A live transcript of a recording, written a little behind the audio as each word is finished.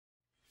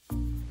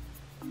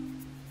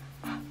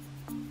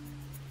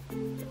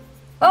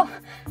Oh,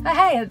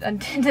 hey, I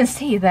didn't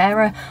see you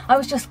there. I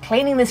was just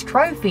cleaning this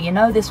trophy, you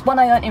know, this one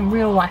I earned in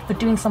real life for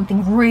doing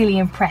something really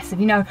impressive,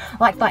 you know,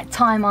 like that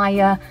time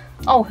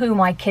oh, who am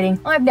I kidding?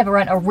 I've never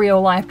earned a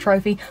real life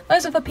trophy.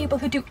 Those are for people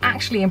who do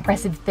actually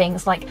impressive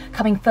things, like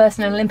coming first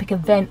in an Olympic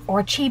event or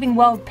achieving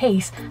world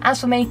peace. As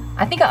for me,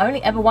 I think I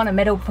only ever won a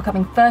medal for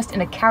coming first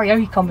in a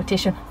karaoke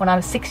competition when I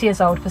was 6 years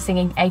old for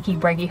singing Achy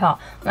Breaky Heart.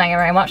 Thank you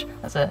very much.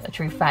 That's a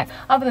true fact.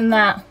 Other than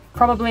that,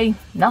 probably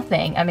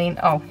nothing. I mean,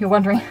 oh, you're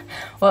wondering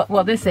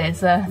what this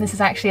is? This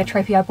is actually a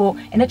trophy I bought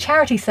in a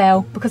charity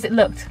sale because it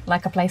looked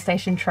like a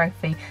PlayStation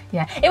trophy.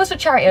 Yeah, it was for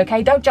charity,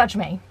 okay? Don't judge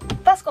me.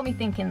 That's got me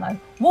thinking though,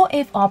 what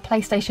if our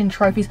PlayStation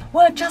trophies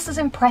were just as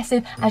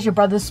impressive as your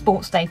brother's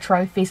sports day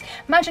trophies?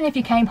 Imagine if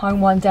you came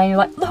home one day and you're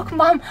like, look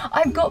mum,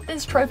 I've got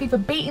this trophy for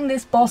beating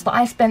this boss that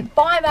I spent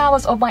 5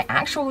 hours of my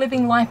actual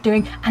living life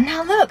doing, and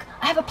now look,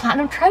 I have a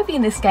platinum trophy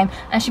in this game,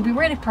 and she'd be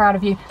really proud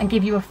of you and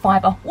give you a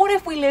fiver. What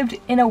if we lived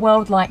in a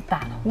world like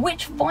that?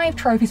 Which 5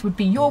 trophies would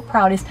be your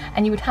proudest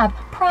and you would have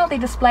proudly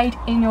displayed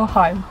in your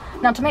home?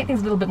 Now, to make things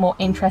a little bit more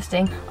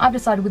interesting, I've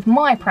decided with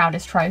my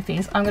proudest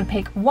trophies, I'm going to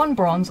pick 1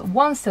 bronze,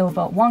 1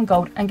 silver, 1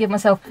 gold, and give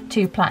myself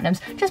 2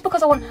 platinums, just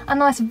because I want a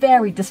nice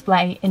varied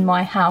display in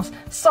my house.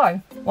 So,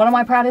 what are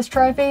my proudest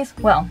trophies?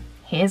 Well,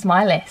 here's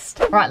my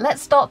list. Right,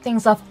 let's start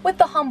things off with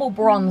the humble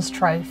bronze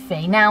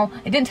trophy. Now,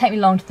 it didn't take me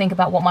long to think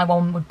about what my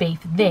one would be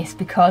for this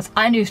because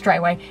I knew straight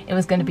away it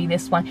was going to be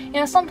this one. You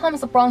know,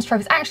 sometimes the bronze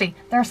trophies, actually,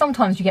 there are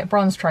sometimes you get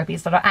bronze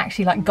trophies that are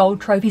actually like gold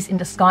trophies in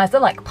disguise.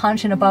 They're like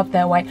punching above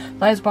their weight.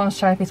 Those bronze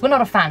trophies, we're not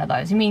a fan of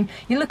those. I mean,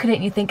 you look at it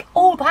and you think,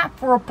 oh, that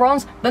for a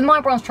bronze, but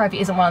my bronze trophy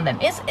isn't one of them.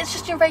 It's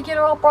just your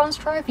regular old bronze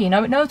trophy, you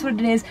know, it knows what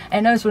it is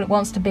and it knows what it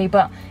wants to be,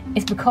 but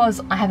it's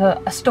because I have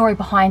a story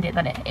behind it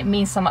that it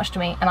means so much to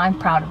me and I'm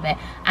proud of it.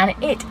 And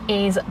it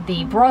is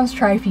the bronze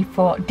trophy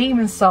for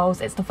Demon's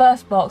Souls. It's the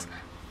first box.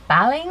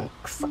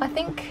 Phalanx, I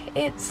think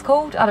it's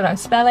called. I don't know,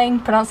 spelling,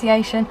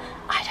 pronunciation,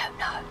 I don't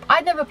know.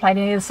 I'd never played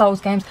any of the Souls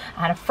games.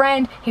 I had a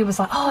friend, he was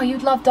like, oh,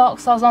 you'd love Dark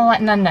Souls. I'm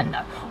like, no.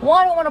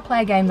 Why do I want to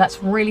play a game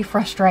that's really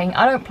frustrating?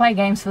 I don't play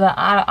games for that.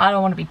 I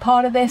don't want to be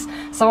part of this.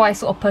 So I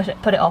sort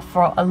of put it off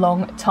for a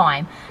long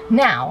time.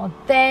 Now,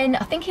 then,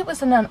 I think it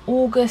was in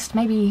August,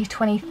 maybe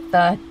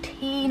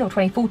 2013 or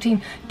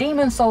 2014,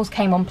 Demon's Souls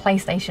came on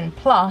PlayStation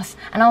Plus,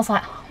 and I was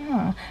like,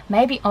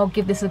 maybe I'll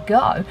give this a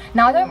go.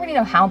 Now, I don't really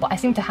know how, but I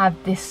seem to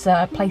have this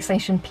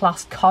PlayStation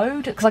Plus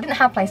code, because I didn't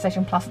have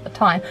PlayStation Plus at the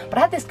time, but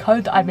I had this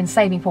code that I'd been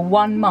saving for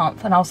 1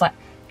 month, and I was like,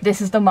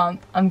 this is the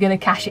month, I'm gonna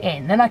cash it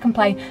in. Then I can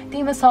play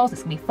Demon's Souls,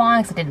 it's gonna be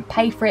fine, because I didn't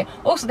pay for it.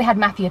 Also, they had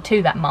Mafia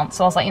 2 that month,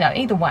 so I was like, you know,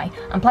 either way,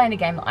 I'm playing a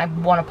game that I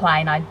want to play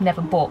and I'd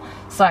never bought.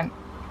 So,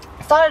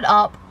 started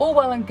up, all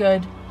well and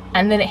good,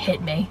 and then it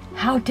hit me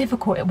how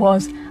difficult it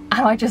was, and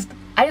I just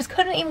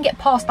couldn't even get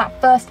past that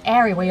first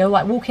area where you're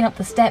like walking up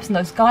the steps and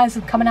those guys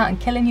are coming out and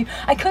killing you.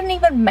 I couldn't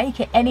even make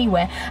it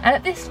anywhere. And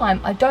at this time,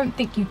 I don't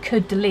think you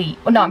could delete,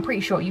 well no, I'm pretty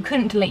sure you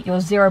couldn't delete your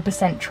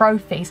 0%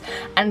 trophies.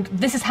 And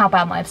this is how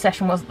bad my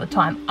obsession was at the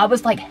time. I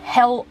was like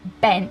hell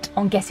bent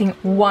on getting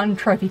 1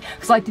 trophy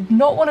because I did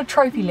not want a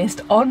trophy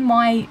list on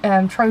my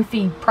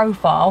trophy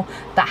profile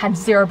that had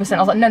 0%. I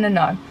was like,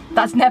 no.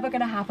 That's never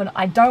going to happen.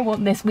 I don't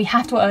want this. We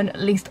have to earn at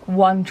least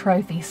 1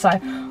 trophy. So,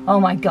 oh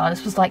my god,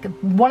 this was like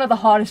one of the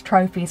hardest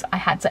trophies I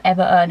had to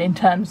ever earn in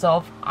terms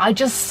of I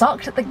just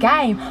sucked at the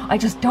game. I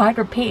just died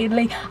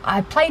repeatedly.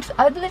 I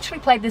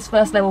literally played this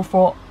first level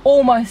for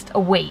almost a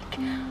week.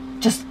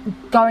 Just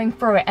going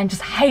through it and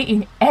just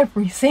hating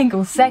every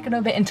single second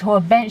of it until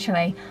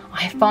eventually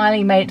I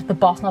finally made it to the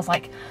boss and I was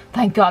like,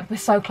 thank god, we're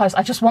so close.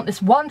 I just want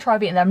this 1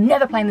 trophy and then I'm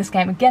never playing this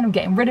game again. I'm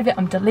getting rid of it.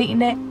 I'm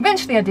deleting it.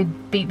 Eventually I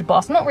did beat the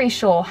boss. I'm not really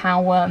sure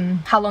how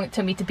long it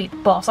took me to beat the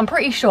boss. I'm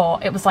pretty sure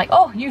it was like,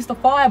 oh, use the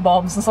fire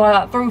bombs, and so I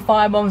like, threw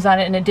fire bombs at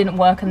it and it didn't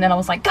work, and then I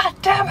was like, god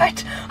damn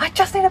it, I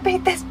just need to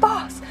beat this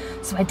boss.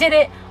 So I did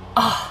it.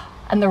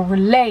 And the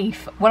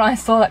relief when I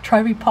saw that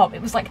trophy pop,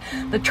 it was like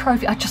the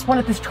trophy, I just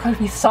wanted this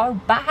trophy so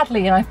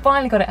badly, and I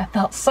finally got it. I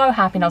felt so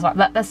happy and I was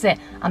like, that's it,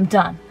 I'm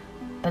done.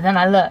 But then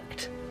I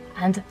looked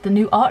and the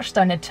new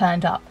archstone had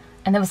turned up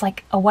and there was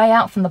like a way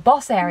out from the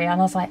boss area,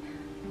 and I was like,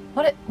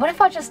 what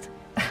if I just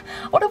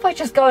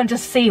go and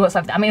just see what's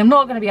up there? I mean, I'm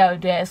not going to be able to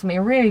do it, it's going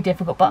to be really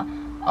difficult, but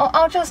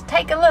I'll just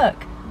take a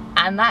look.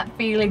 And that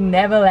feeling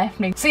never left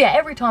me. So yeah,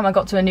 every time I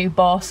got to a new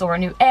boss or a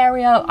new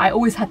area, I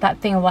always had that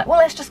thing of like, well,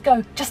 let's just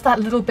go just that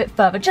little bit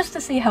further just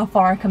to see how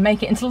far I can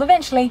make it, until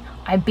eventually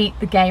I beat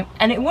the game.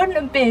 And it wouldn't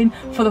have been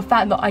for the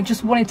fact that I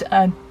just wanted to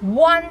earn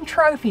 1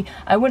 trophy.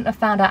 I wouldn't have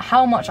found out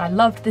how much I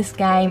loved this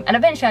game, and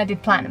eventually I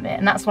did platinum it,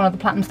 and that's one of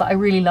the platinums that I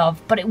really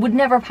love, but it would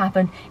never have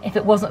happened if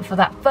it wasn't for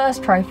that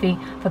first trophy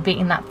for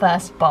beating that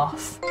first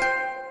boss.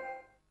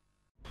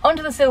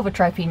 onto the silver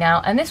trophy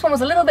now, and this one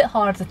was a little bit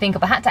harder to think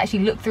of. I had to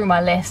actually look through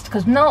my list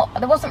because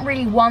there wasn't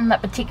really one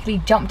that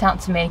particularly jumped out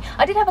to me.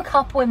 I did have a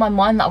couple in my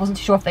mind that I wasn't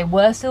sure if they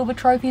were silver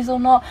trophies or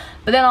not,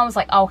 but then I was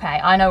like, okay,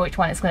 I know which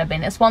one it's going to be.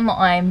 And it's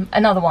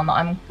another one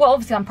that well,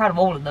 obviously I'm proud of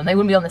all of them. They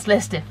wouldn't be on this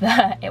list if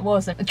it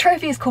wasn't. The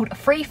trophy is called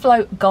Free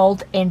Float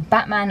Gold in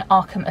Batman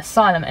Arkham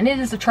Asylum, and it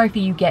is a trophy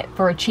you get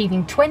for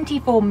achieving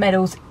 24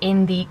 medals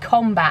in the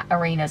combat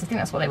arenas. I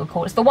think that's what they were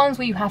called. It's the ones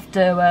where you have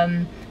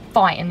to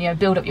fight and, you know,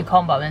 build up your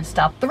combo and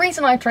stuff. The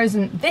reason I've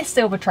chosen this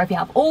silver trophy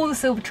out of all the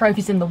silver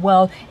trophies in the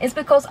world is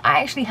because I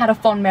actually had a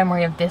fond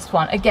memory of this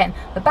one. Again,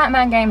 the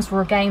Batman games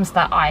were games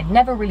that I'd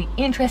never really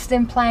interested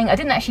in playing. I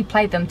didn't actually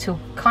play them till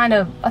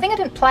I think I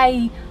didn't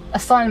play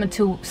Asylum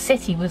until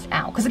City was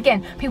out, because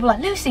again, people were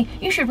like, Lucy,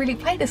 you should really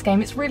play this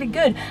game, it's really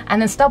good.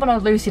 And then stubborn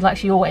old Lucy, like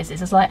she always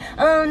is like,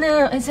 oh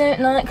no, I don't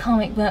like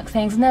comic book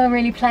things, I've never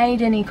really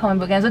played any comic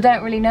book games, I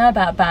don't really know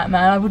about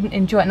Batman, I wouldn't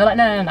enjoy it. And they're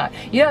like, no,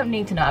 you don't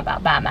need to know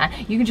about Batman,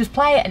 you can just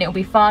play it and it'll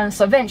be fun.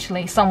 So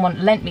eventually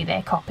someone lent me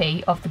their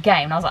copy of the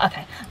game and I was like,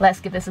 okay, let's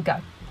give this a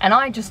go. And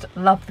I just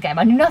loved the game.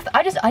 I knew nothing.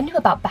 I knew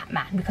about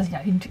Batman because, you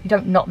know, you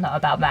don't not know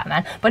about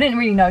Batman, but I didn't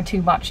really know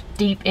too much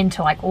deep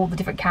into like all the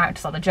different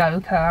characters, like the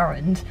Joker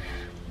and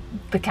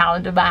the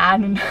Calendar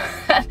Man, and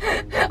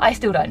I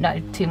still don't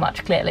know too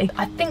much, clearly.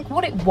 I think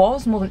what it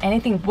was more than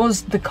anything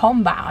was the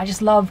combat. I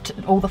just loved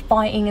all the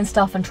fighting and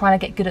stuff and trying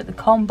to get good at the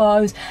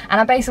combos, and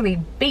I basically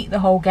beat the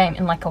whole game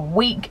in like a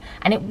week,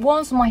 and it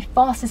was my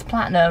fastest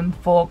platinum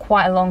for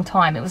quite a long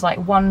time. It was like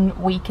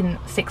 1 week and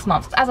 6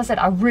 months. As I said,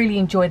 I really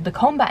enjoyed the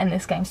combat in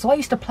this game, so I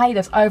used to play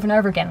this over and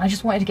over again. I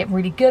just wanted to get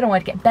really good, I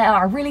wanted to get better.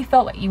 I really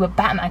felt like you were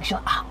Batman, because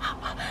you're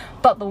like,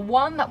 But the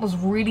one that was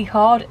really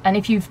hard, and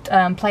if you've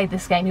played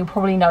this game, you'll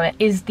probably know it,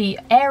 is the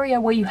area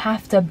where you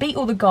have to beat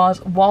all the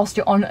guards whilst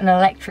you're on an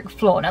electric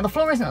floor. Now, the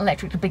floor isn't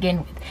electric to begin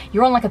with.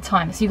 You're on like a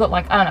timer, so you've got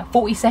like, I don't know,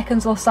 40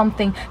 seconds or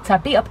something to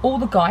beat up all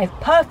the guys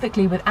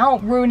perfectly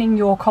without ruining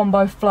your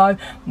combo flow,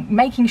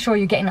 making sure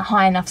you're getting a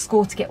high enough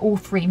score to get all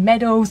 3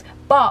 medals.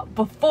 But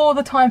before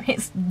the time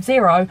hits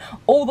 0,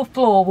 all the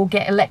floor will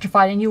get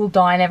electrified and you will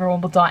die and everyone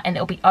will die and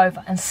it'll be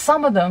over. And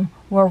some of them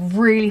were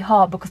really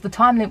hard because the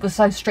time limit was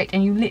so strict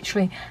and you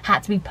literally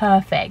had to be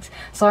perfect.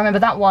 So I remember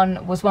that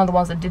one was one of the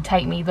ones that did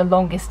take me the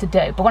longest to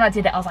do. But when I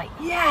did it, I was like,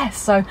 yes!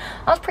 So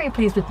I was pretty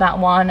pleased with that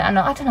one. And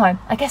I don't know,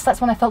 I guess that's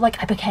when I felt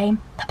like I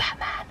became the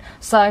Batman.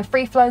 So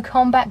Free Flow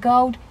Combat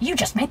Gold, you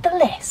just made the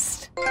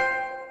list.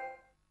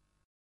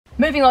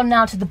 Moving on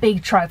now to the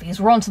big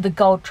trophies, we're on to the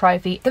gold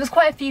trophy. There was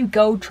quite a few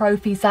gold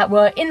trophies that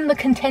were in the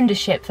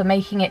contendership for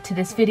making it to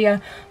this video,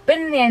 but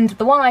in the end,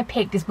 the one I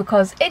picked is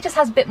because it just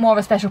has a bit more of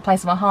a special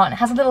place in my heart and it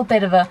has a little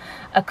bit of a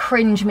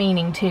cringe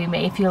meaning to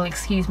me, if you'll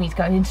excuse me to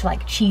go into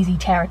like cheesy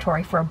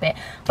territory for a bit.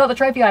 But the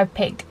trophy I've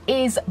picked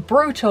is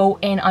Brutal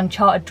in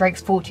Uncharted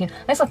Drake's Fortune.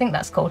 At least I think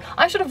that's called.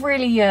 I should have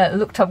really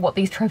looked up what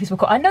these trophies were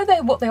called. I know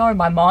what they are in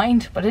my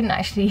mind, but I didn't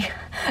actually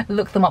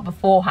look them up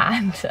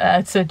beforehand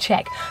to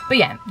check. But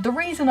yeah, the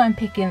reason I'm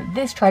picking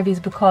this trophy is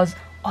because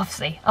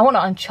obviously I want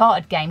an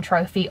Uncharted game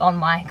trophy on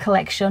my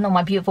collection, on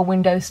my beautiful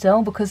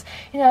windowsill, because,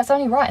 you know, it's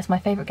only right, it's my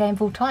favourite game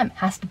of all time, it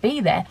has to be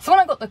there. So when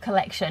I got the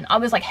collection, I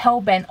was like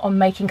hell-bent on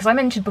making, because I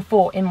mentioned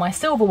before in my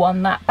silver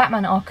one that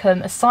Batman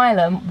Arkham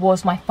Asylum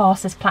was my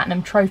fastest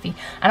platinum trophy,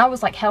 and I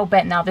was like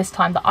hell-bent now this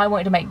time that I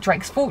wanted to make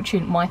Drake's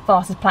Fortune my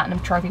fastest platinum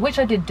trophy, which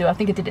I did do. I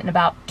think I did it in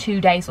about 2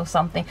 days or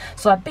something.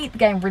 So I beat the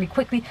game really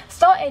quickly,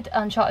 started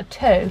Uncharted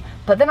 2,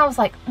 but then I was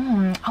like,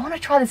 I want to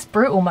try this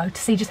brutal mode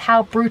to see just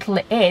how brutal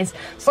it is.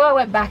 So I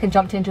went back and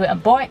jumped into it,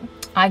 and boy,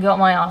 I got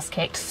my ass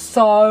kicked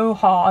so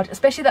hard,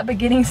 especially that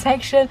beginning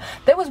section.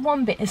 There was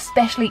one bit,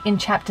 especially in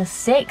chapter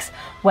 6,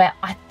 where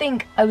I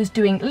think I was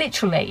doing,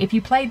 literally, if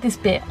you played this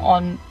bit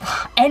on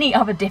any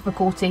other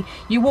difficulty,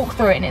 you walk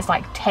through it and it's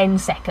like 10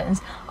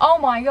 seconds. Oh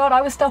my god,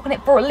 I was stuck on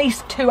it for at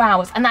least 2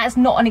 hours, and that is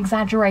not an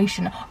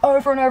exaggeration.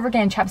 Over and over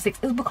again, chapter 6.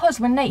 It was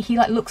because when Nate, he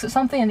like looks at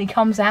something and he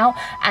comes out,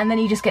 and then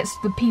he just gets,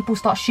 the people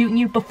start shooting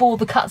you before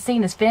the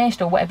cutscene is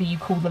finished, or whatever you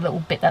call the little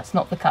bit that's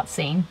not the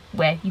cutscene,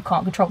 where you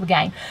can't control the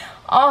game.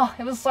 Oh,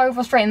 it was so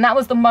frustrating. That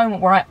was the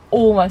moment where I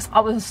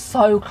was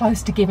so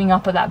close to giving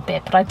up at that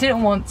bit, but I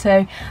didn't want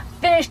to.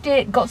 Finished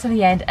it, got to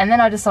the end, and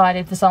then I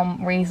decided for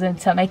some reason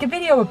to make a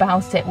video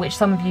about it, which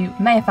some of you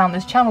may have found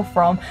this channel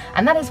from,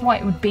 and that is why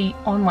it would be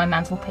on my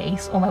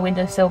mantelpiece, on my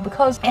windowsill,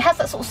 because it has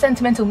that sort of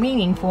sentimental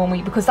meaning for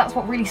me, because that's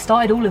what really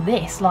started all of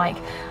this. Like,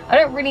 I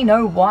don't really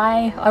know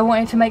why I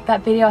wanted to make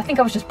that video. I think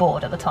I was just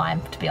bored at the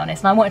time, to be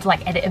honest, and I wanted to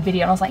like edit a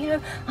video, and I was like, you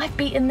know, I've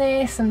beaten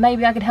this, and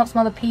maybe I could help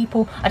some other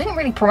people. I didn't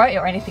really promote it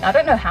or anything. I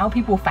don't know how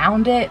people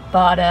found it,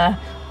 but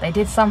they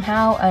did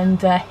somehow, and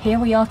here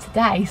we are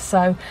today.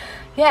 So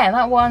yeah,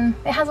 that one,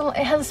 it has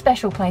a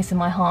special place in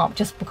my heart,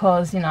 just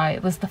because, you know,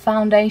 it was the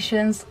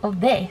foundations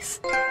of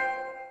this.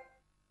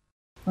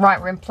 Right,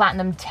 we're in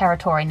platinum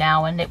territory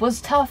now, and it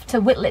was tough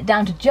to whittle it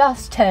down to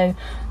just 2,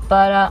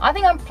 But I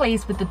think I'm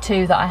pleased with the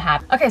 2 that I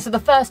have. Okay, so the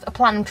first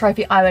platinum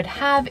trophy I would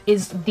have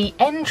is the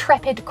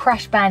Intrepid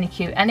Crash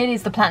Bandicoot, and it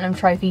is the platinum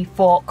trophy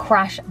for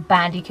Crash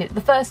Bandicoot,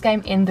 the first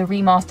game in the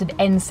remastered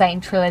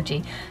Insane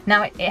trilogy.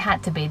 Now it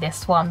had to be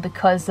this one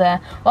because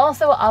whilst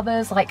there were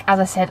others, like as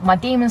I said, my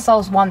Demon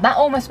Souls one, that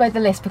almost made the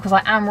list because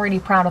I am really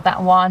proud of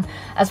that one,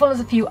 as well as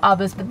a few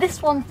others, but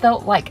this one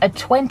felt like a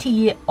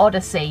 20-year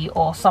odyssey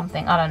or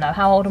something. I don't know,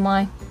 how old am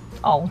I?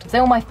 Old. They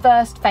were my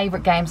first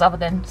favourite games other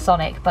than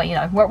Sonic, but you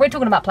know, we're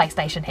talking about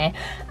PlayStation here.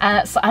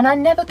 And I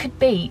never could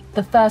beat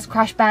the first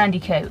Crash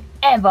Bandicoot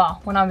ever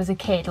when I was a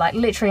kid. Like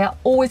literally I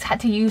always had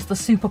to use the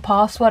super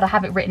password. I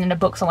have it written in a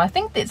book somewhere. I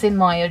think it's in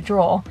my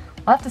drawer.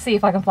 I'll have to see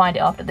if I can find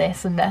it after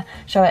this and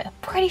show it.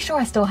 Pretty sure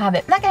I still have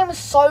it. That game was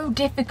so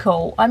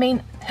difficult. I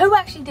mean, who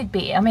actually did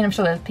beat it? I mean, I'm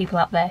sure there's people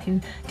out there who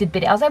did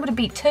beat it. I was able to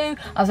beat 2,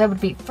 I was able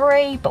to beat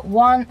 3, but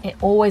 1, it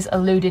always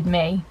eluded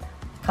me.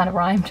 Kind of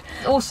rhymed.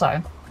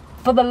 Also,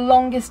 for the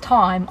longest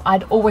time,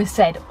 I'd always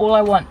said all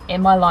I want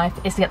in my life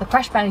is to get the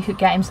Crash Bandicoot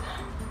games,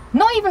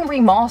 not even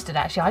remastered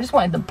actually, I just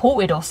wanted them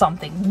ported or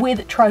something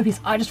with trophies.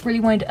 I just really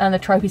wanted to earn the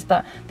trophies,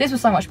 but this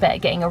was so much better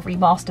getting a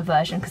remaster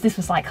version because this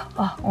was like,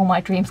 oh, all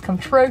my dreams come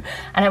true.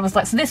 And it was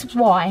like, so this was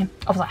why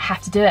I was like, I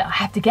have to do it, I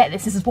have to get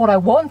this is what I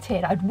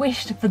wanted. I'd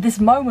wished for this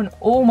moment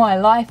all my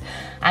life,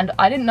 and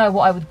I didn't know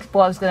what I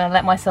was going to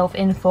let myself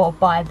in for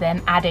by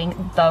them adding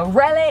the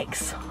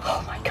relics.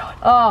 Oh my god.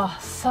 Oh,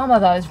 some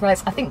of those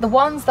relics. I think the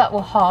ones that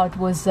were hard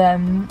was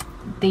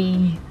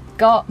the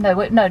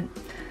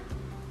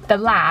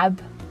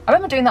lab. I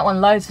remember doing that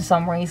one loads for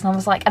some reason. I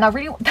was like, and I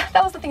really,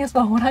 that was the thing as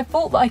well, when I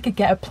thought that I could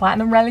get a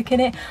platinum relic in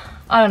it,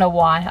 I don't know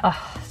why,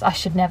 I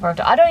should never have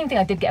done. I don't even think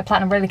I did get a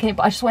platinum relic in it,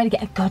 but I just wanted to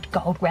get a good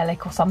gold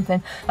relic or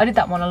something. I did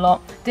that one a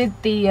lot, did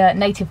the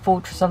native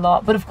fortress a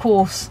lot, but of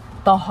course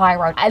the high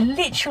road. I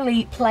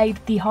literally played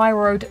the high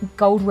road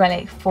gold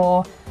relic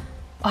for,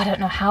 I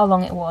don't know how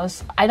long it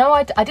was. I know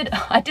I did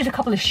a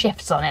couple of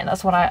shifts on it.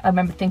 That's what I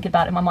remember thinking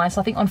about in my mind. So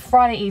I think on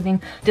Friday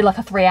evening, did like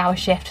a 3-hour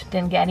shift,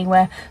 didn't get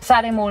anywhere.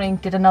 Saturday morning,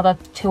 did another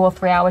 2 or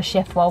 3 hour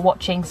shift while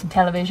watching some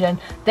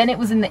television. Then it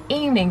was in the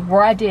evening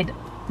where I did,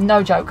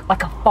 no joke,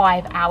 like a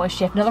 5-hour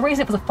shift. Now the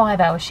reason it was a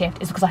 5-hour shift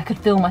is because I could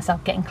feel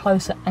myself getting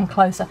closer and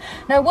closer.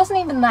 Now it wasn't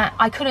even that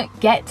I couldn't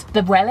get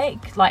the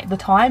relic, like the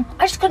time,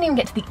 I just couldn't even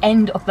get to the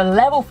end of the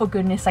level, for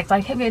goodness sakes.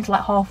 I kept getting to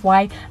like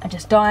halfway and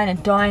just dying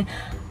and dying.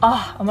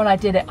 Oh, and when I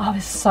did it, I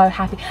was so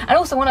happy. And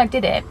also when I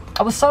did it,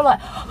 I was so like,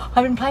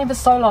 I've been playing for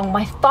so long,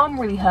 my thumb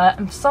really hurt,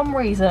 and for some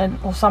reason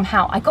or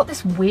somehow I got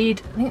this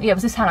weird, I think yeah, it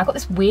was this hand, I got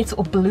this weird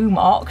sort of blue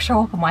mark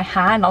show up on my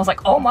hand. I was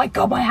like, oh my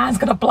god, my hand's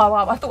gonna blow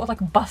up. I thought it was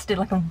like busted,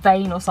 like a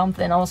vein or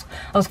something. I was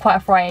quite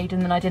afraid,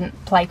 and then I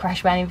didn't play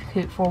Crash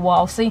Bandicoot for a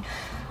while. See,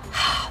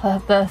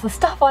 the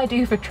stuff I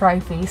do for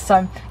trophies,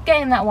 so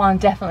getting that one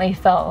definitely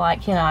felt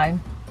like, you know,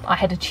 I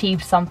had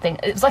achieved something.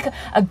 It was like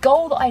a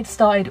goal that I had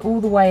started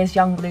all the way as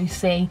young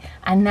Lucy,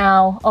 and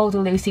now older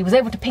Lucy was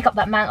able to pick up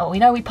that mantle. You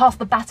know, we passed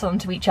the baton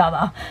to each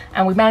other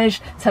and we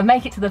managed to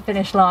make it to the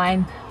finish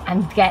line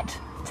and get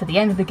to the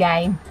end of the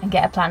game and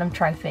get a platinum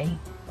trophy.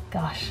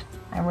 Gosh,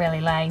 I'm really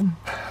lame.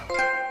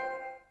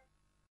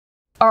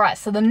 Alright,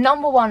 so the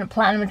 #1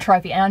 platinum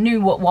trophy, and I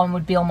knew what one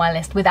would be on my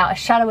list without a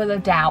shadow of a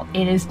doubt.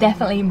 It is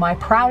definitely my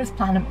proudest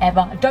platinum ever.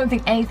 I don't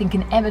think anything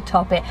can ever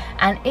top it,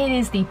 and it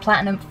is the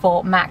platinum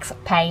for Max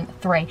Payne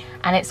 3,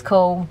 and it's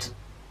called...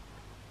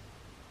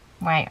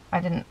 Wait, I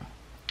didn't...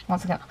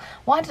 Once again,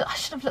 I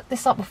should have looked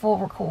this up before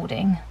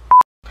recording.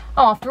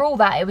 Oh, after all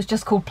that, it was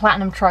just called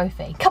Platinum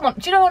Trophy. Come on,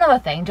 do you know another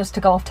thing, just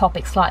to go off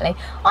topic slightly?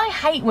 I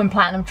hate when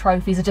Platinum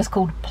Trophies are just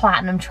called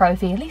Platinum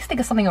Trophy. At least think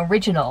of something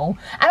original.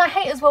 And I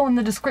hate as well when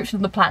the description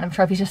of the Platinum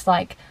Trophy is just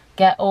like,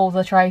 get all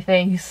the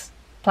trophies,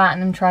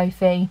 Platinum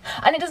Trophy.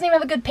 And it doesn't even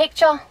have a good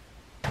picture.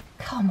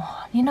 Come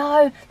on, you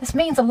know, this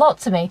means a lot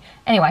to me.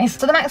 Anyways,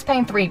 so the Max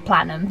Payne 3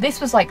 Platinum,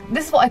 this is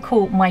what I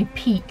call my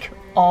peak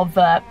of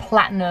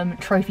platinum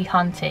trophy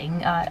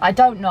hunting. I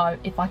don't know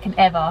if I can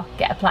ever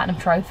get a platinum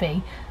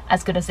trophy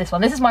as good as this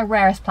one. This is my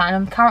rarest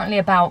platinum, currently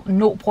about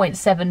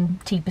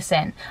 0.70%.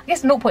 I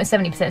guess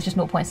 0.70% is just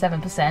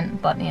 0.7%,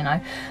 but you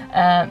know,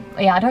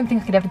 yeah, I don't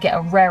think I could ever get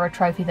a rarer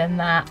trophy than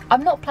that.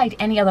 I've not played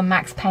any other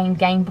Max Payne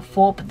game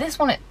before, but this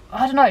one,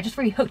 I don't know, it just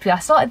really hooked me. I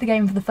started the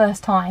game for the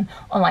first time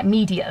on like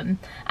medium,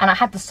 and I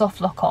had the soft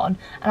lock on,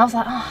 and I was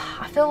like, oh,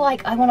 I feel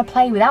like I want to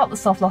play without the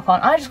soft lock on.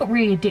 I just got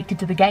really addicted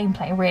to the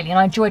gameplay, really, and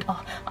I enjoyed,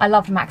 I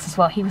loved Max as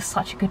well. He was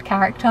such a good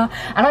character,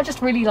 and I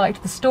just really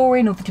liked the story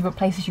and all the different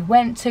places you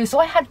went to, so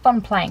I had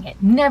fun playing it.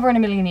 Never in a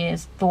million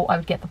years thought I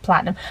would get the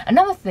platinum.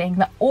 Another thing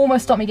that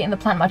almost stopped me getting the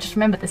platinum, I just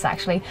remembered this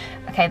actually.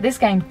 Okay, this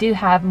game did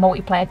have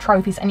multiplayer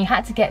trophies, and you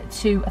had to get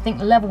to, I think,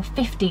 level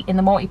 50 in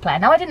the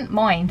multiplayer. Now I didn't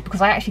mind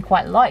because I actually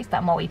quite liked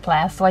that multiplayer.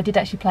 So I did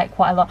actually play it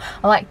quite a lot.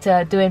 I liked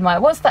doing my,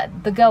 what's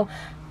that, the girl,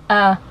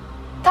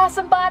 toss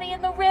somebody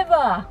in the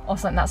river or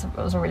something.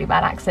 That was a really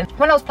bad accent.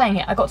 When I was playing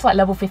it, I got to like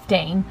level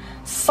 15.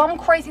 Some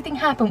crazy thing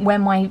happened where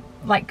my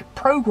like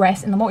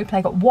progress in the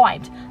multiplayer got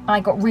wiped and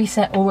I got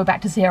reset all the way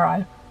back to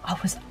 0. I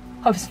was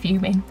I was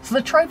fuming. So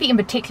the trophy in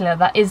particular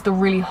that is the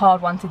really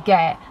hard one to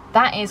get,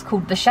 that is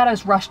called the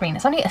Shadows Rush Me.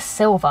 It's only a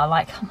silver,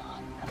 like, come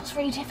on, that was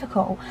really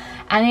difficult.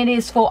 And it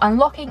is for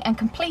unlocking and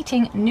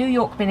completing New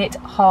York Minute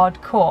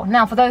Hardcore.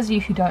 Now, for those of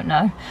you who don't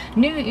know,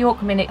 New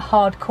York Minute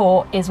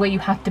Hardcore is where you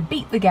have to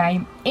beat the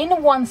game in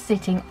one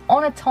sitting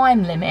on a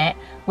time limit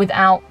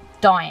without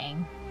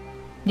dying.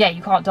 Yeah,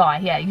 you can't die.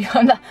 Yeah,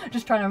 I'm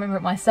just trying to remember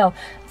it myself.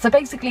 So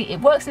basically,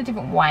 it works in a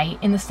different way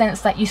in the sense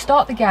that you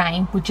start the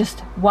game with just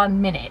 1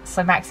 minute.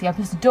 So Maxie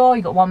opens the door,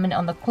 you got 1 minute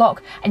on the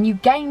clock, and you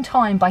gain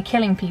time by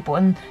killing people,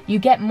 and you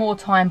get more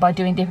time by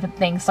doing different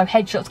things. So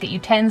headshots get you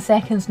 10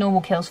 seconds,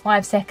 normal kills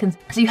 5 seconds.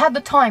 So you have the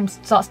time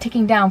starts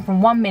ticking down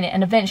from 1 minute,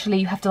 and eventually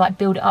you have to like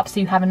build it up so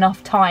you have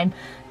enough time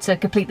to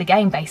complete the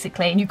game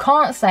basically. And you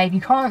can't save,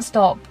 you can't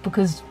stop,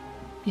 because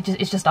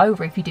it's just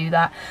over if you do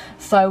that.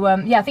 So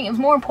yeah, I think it was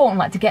more important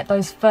like to get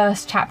those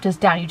first chapters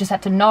down. You just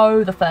had to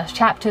know the first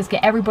chapters,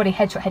 get everybody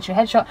headshot, headshot,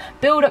 headshot,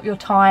 build up your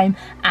time,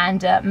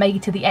 and make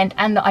it to the end.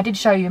 And I did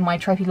show you in my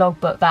trophy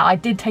logbook that I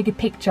did take a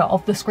picture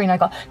of the screen I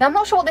got. Now I'm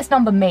not sure what this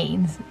number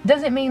means.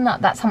 Does it mean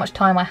that that's how much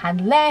time I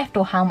had left,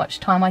 or how much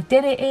time I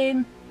did it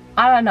in?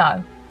 I don't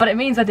know. But it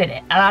means I did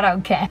it, and I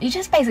don't care. You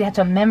just basically had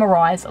to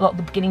memorize a lot of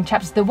the beginning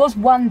chapters. There was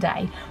one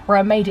day where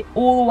I made it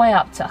all the way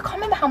up to, I can't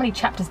remember how many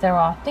chapters there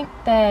are. I think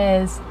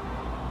there's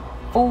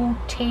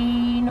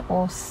 14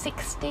 or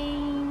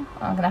 16.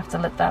 I'm gonna have to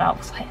look that up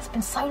because it's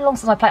been so long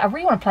since I played. I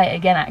really want to play it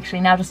again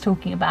actually, now just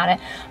talking about it.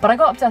 But I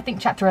got up to I think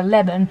chapter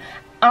 11, and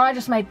I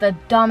just made the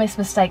dumbest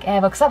mistake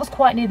ever, because that was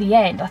quite near the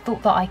end. I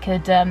thought that I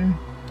could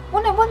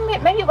well, no,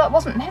 maybe that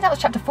wasn't, maybe that was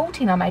chapter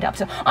 14 I made up.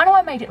 So I know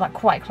I made it like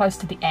quite close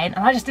to the end,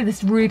 and I just did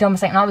this really dumb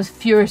mistake, and I was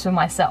furious with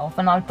myself,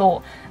 and I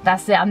thought,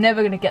 that's it, I'm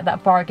never going to get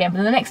that far again. But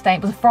then the next day,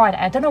 it was a Friday,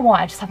 I don't know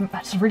why, I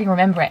just really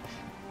remember it.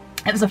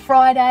 It was a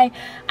Friday,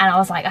 and I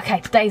was like, okay,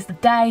 today's the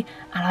day,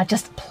 and I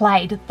just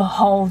played the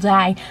whole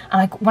day.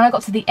 And when I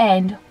got to the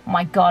end,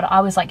 my god,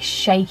 I was like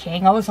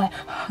shaking. I was like,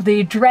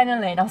 the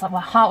adrenaline, I was like, my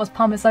heart was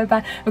pumping so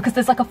bad, because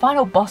there's like a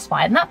final boss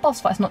fight, and that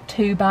boss fight's not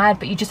too bad,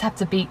 but you just have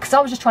to be, because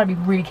I was just trying to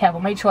be really careful,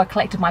 made sure I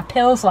collected my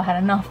pills so I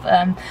had enough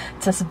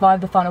to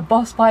survive the final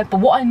boss fight. But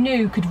what I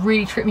knew could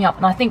really trip me up,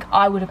 and I think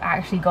I would have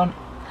actually gone,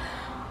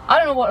 I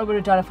don't know what I would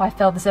have done if I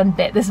failed this one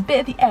bit. There's a bit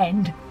at the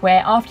end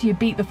where after you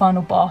beat the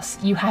final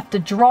boss, you have to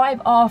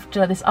drive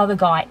after this other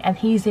guy, and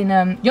he's in,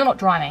 you're not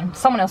driving,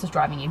 someone else is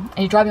driving you, and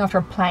you're driving after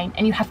a plane,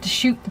 and you have to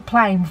shoot the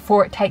plane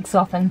before it takes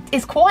off. And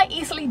it's quite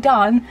easily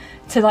done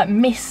to like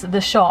miss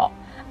the shot.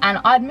 And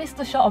I'd missed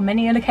the shot on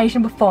many an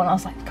occasion before, and I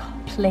was like,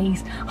 God,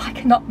 please, I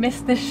cannot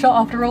miss this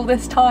shot after all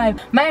this time.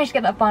 Managed to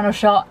get that final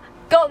shot,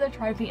 got the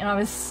trophy, and I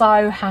was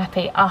so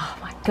happy. Oh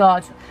my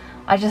God,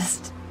 I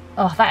just,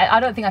 oh, I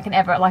don't think I can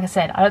ever, like I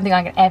said, I don't think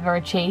I can ever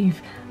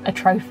achieve a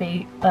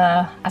trophy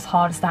as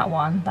hard as that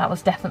one. That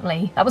was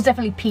definitely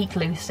peak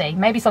Lucy.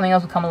 Maybe something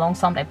else will come along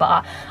someday,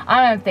 but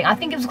I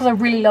think it was because I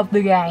really loved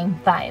the game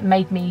that it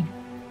made me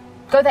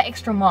go that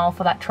extra mile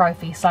for that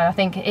trophy. So I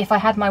think if I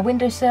had my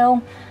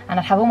windowsill and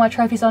I'd have all my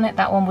trophies on it,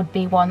 that one would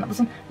be one that was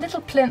a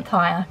little plinth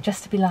higher,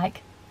 just to be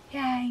like,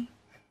 yay.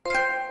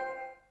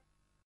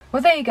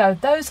 Well, there you go.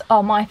 Those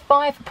are my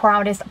 5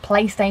 proudest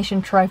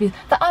PlayStation trophies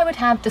that I would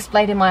have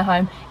displayed in my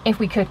home if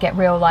we could get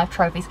real life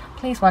trophies.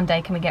 Please, one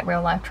day, can we get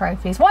real life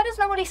trophies? Why does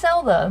nobody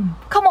sell them?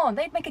 Come on,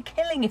 they'd make a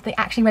killing if they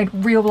actually made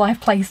real life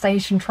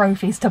PlayStation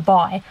trophies to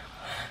buy.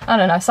 I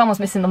don't know, someone's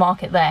missing the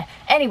market there.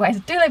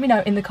 Anyways, do let me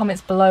know in the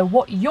comments below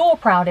what your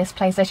proudest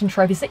PlayStation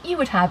trophies that you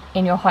would have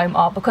in your home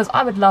are, because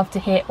I would love to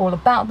hear all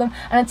about them.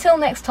 And until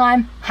next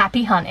time,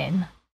 happy hunting.